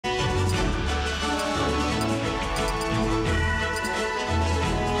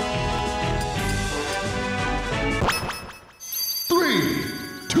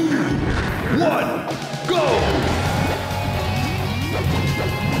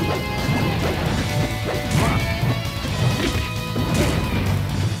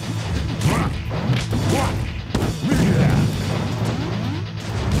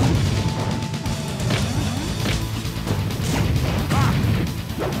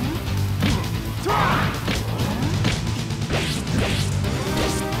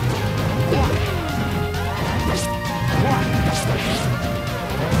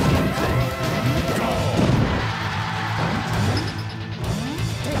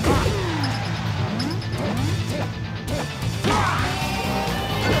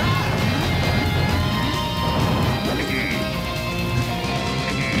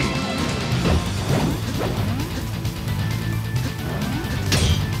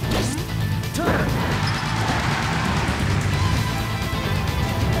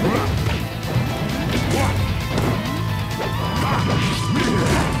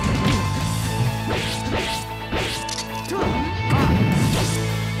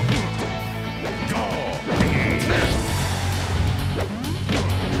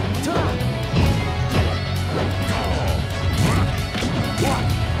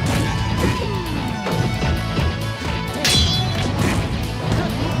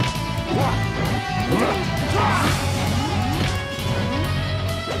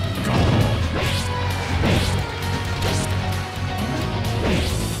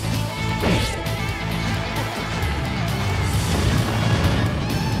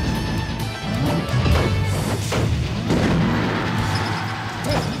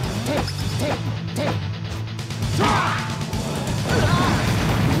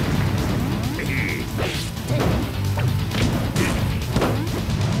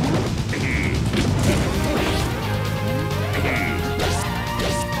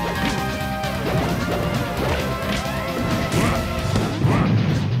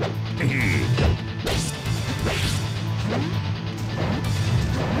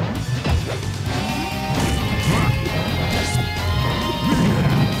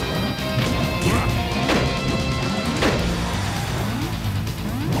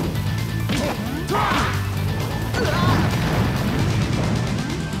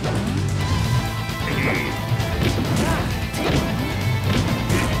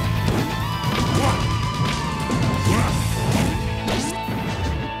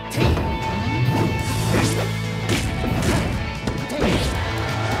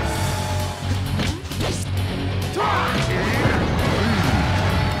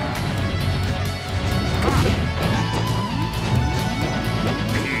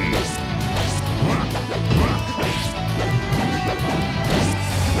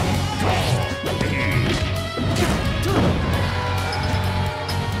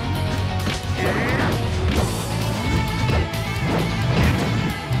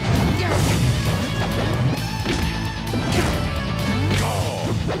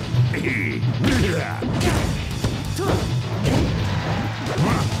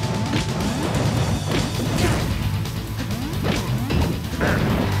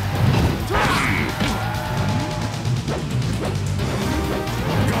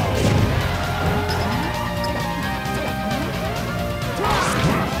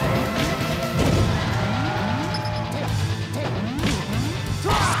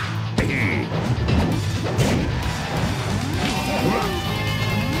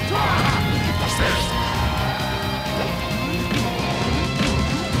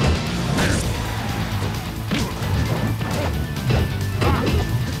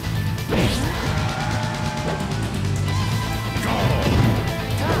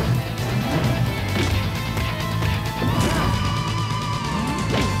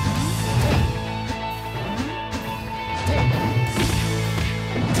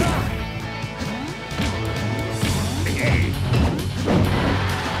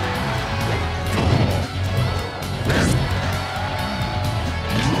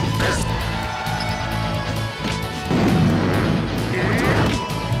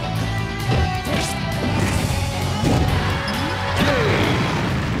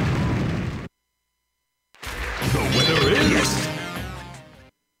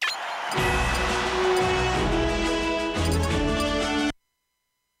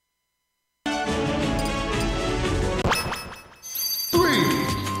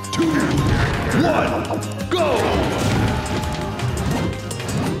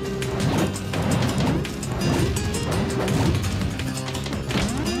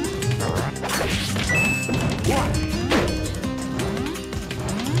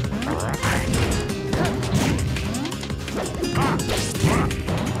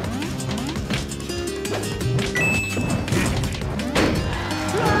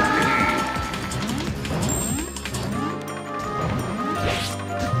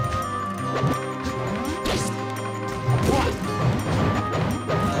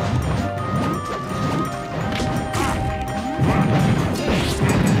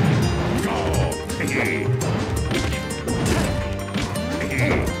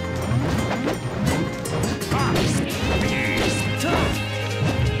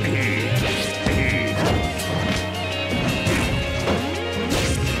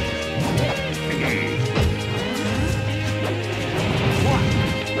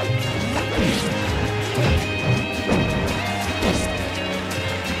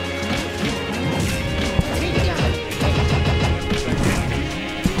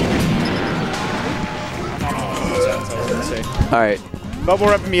All right.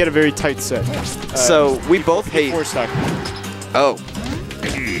 Bubblewrap and me had a very tight set. So we both hate. Oh.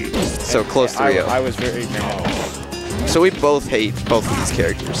 So close to 3-0. I was very mad. So we both hate both of these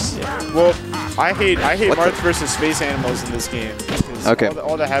characters. Yeah. Well, I hate Marth versus Space Animals in this game. Okay.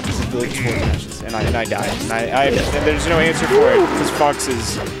 All that happens is village sport matches, and I die. And there's no answer for it because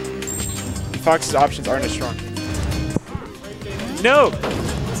Fox's options aren't as strong. No.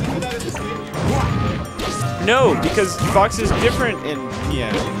 No, because Fox is different in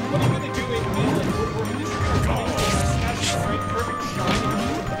PM.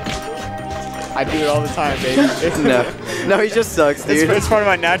 I do it all the time, baby. No, he just sucks, dude. It's part of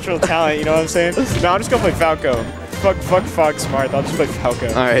my natural talent, you know what I'm saying? No, I'm just gonna play Falco. Fuck Fox Marth, I'll just play Falco.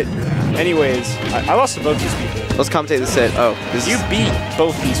 Alright. Anyways, I lost to both these people. Let's commentate the set. Oh, you beat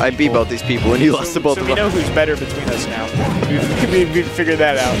both these people. I beat both these people, and you lost to both of them. So we know who's better between us now. We figured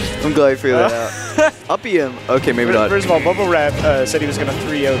that out. I'm glad you figured that out. Up him. Okay, maybe not. First of all, Bubblewrap said he was gonna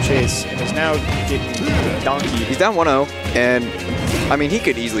 3-0 Chase, and is now getting donkeyed. He's down 1-0, and I mean he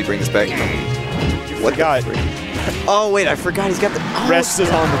could easily bring this back. What got? Oh wait, I forgot he's got the rest is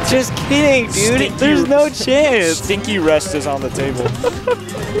on the table. Just kidding, dude. There's no chance. Stinky rest is on the table.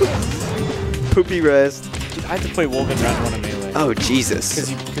 Poopy rest. Dude, I had to play Wolven round 1 of Melee. Oh Jesus.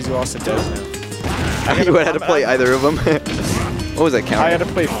 Because you lost to Dez now. You had to play either of them. What was that counter? I had to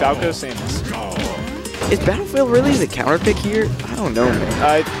play Falco Samus. Is Battlefield really the counter pick here? I don't know,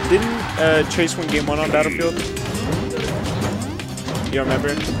 man. Didn't Chase win game 1 on Battlefield? You don't remember?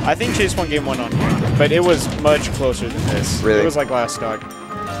 I think Chase won game 1 on here, but it was much closer than this. Really? It was like last stock.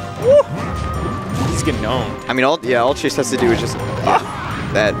 Woo! He's getting known. I mean, all Chase has to do is just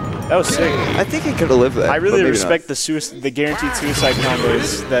that. That was sick. I think he could have lived that. I really respect the guaranteed suicide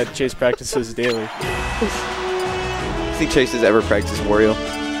combos that Chase practices daily. I think Chase has ever practiced Wario.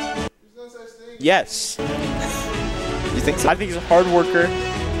 Yes. You think so? I think he's a hard worker.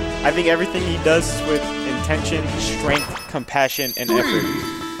 I think everything he does is with intention, strength, compassion, and effort.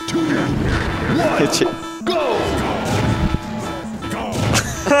 3, 2, 1, go!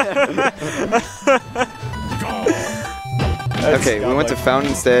 Okay, we went to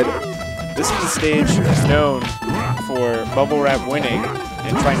Fountain instead. This is the stage known for Bubblewrap winning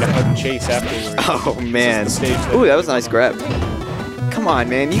and trying to hug Chase afterwards. Oh, man. That Ooh, that was a nice grab. Come on,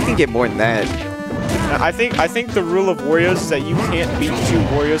 man. You can get more than that. Now, I think the rule of Wario's is that you can't beat 2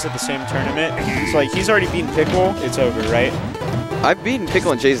 Warios at the same tournament. So, like, he's already beaten Pickle. It's over, right? I've beaten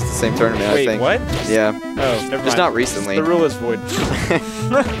Pickle and Chase at the same tournament, Wait, I think. what? Yeah. Oh, never mind. Just not recently. The rule is void.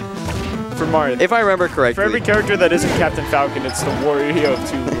 For Marth. If I remember correctly. For every character that isn't Captain Falcon, it's the Wario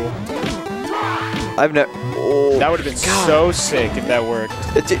 2 rule. I've never. Oh, that would have been so sick if that worked.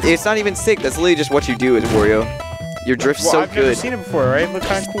 It's not even sick. That's literally just what you do as Wario. Your drift's so I've good. never seen it before, right? It looked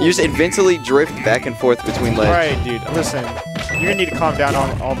kind of cool. You just invincibly drift back and forth between legs. Alright, dude. Listen, you're gonna need to calm down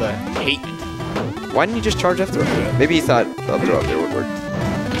on all the hate. Why didn't you just charge F throw? Maybe he thought up throw up there would work.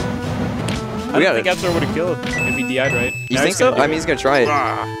 I don't think F throw would have killed if he DI'd right. You think so? I mean, he's gonna try it.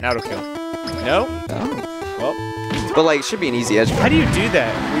 Now it'll kill. No? Well. But like, it should be an easy edge. How do you do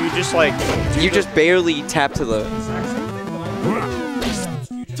that? Where you just like... You just barely tap to the...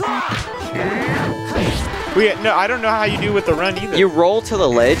 No, I don't know how you do with the run either. You roll to the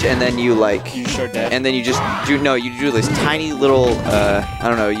ledge and then you like... You short dash. And then you just do... No, you do this tiny little... I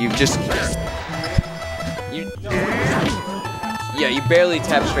don't know, you just... Yeah, you barely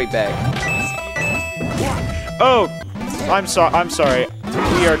tap straight back. Oh! I'm sorry.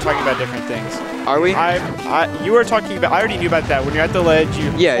 We are talking about different things. Are we? You were talking about... I already knew about that. When you're at the ledge,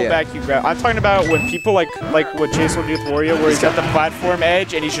 you pull back, you grab... I'm talking about when people like what Chase will do with Wario, where he's got the platform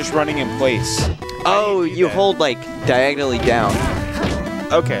edge and he's just running in place. Oh, you hold like diagonally down.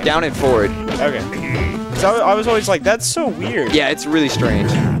 Okay. Down and forward. Okay. So I was always like, that's so weird. Yeah, it's really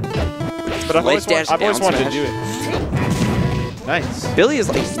strange. But I've always wanted to do it. Nice. Billy is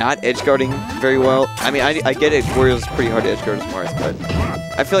like not edge guarding very well. I mean, I get it. Wario's pretty hard to edge guard as Marth, but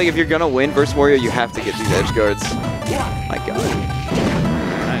I feel like if you're gonna win versus Wario, you have to get these edge guards. My God.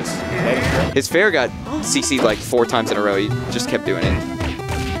 Nice. His fair got CC'd like 4 times in a row. He just kept doing it.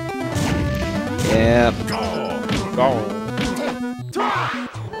 Yeah. Go.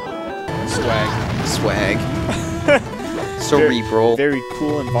 Swag. Cerebral. Very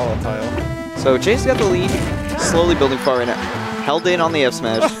cool and volatile. So Chase got the lead, slowly building far right now. Held in on the F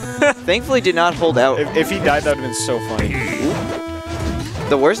smash. Thankfully did not hold out. If he died, that would have been so funny.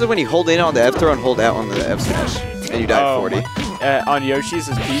 The worst is when you hold in on the F throw and hold out on the F smash. And you die at 40. On Yoshi's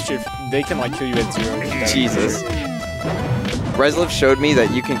as Peach, if they can like kill you at 0. Jesus. Resliv showed me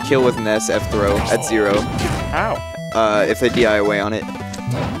that you can kill with an S F throw at 0. How? If they DI away on it.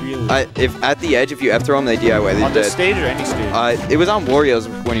 Really? If at the edge, if you F throw them, they DI away. They're on dead. The stage or any stage? It was on Wario's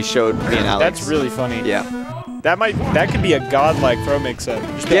when he showed me and Alex. That's really funny. Yeah. That could be a godlike throw mix-up.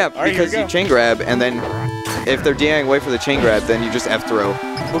 Yeah, because you chain grab, and then if they're DIing away for the chain grab, then you just F throw.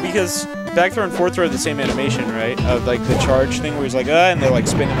 Well, because back throw and forth throw are the same animation, right? Of like the charge thing where he's like, and they're like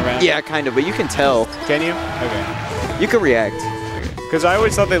spinning around. Yeah, kind of, but you can tell. Can you? Okay. You can react. Because I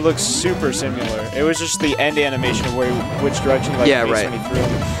always thought they looked super similar. It was just the end animation of which direction like when he threw.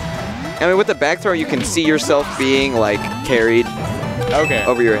 I mean, with the back throw, you can see yourself being like carried. Okay.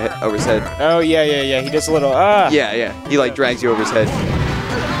 Over his head. Oh yeah. He does a little Yeah. He like drags you over his head.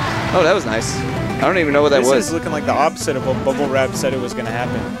 Oh, that was nice. I don't even know what that was. This is looking like the opposite of what Bubblewrap said it was gonna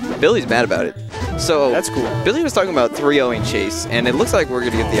happen. Billy's mad about it. So that's cool. Billy was talking about 3-0ing Chase, and it looks like we're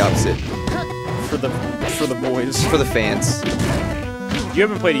gonna get the opposite. For the boys. For the fans. You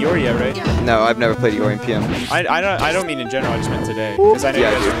haven't played Iori yet, right? No, I've never played Iori in PM. I don't mean in general. I just meant today because I know you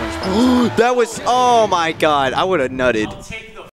guys are that was. Oh my God! I would have nutted.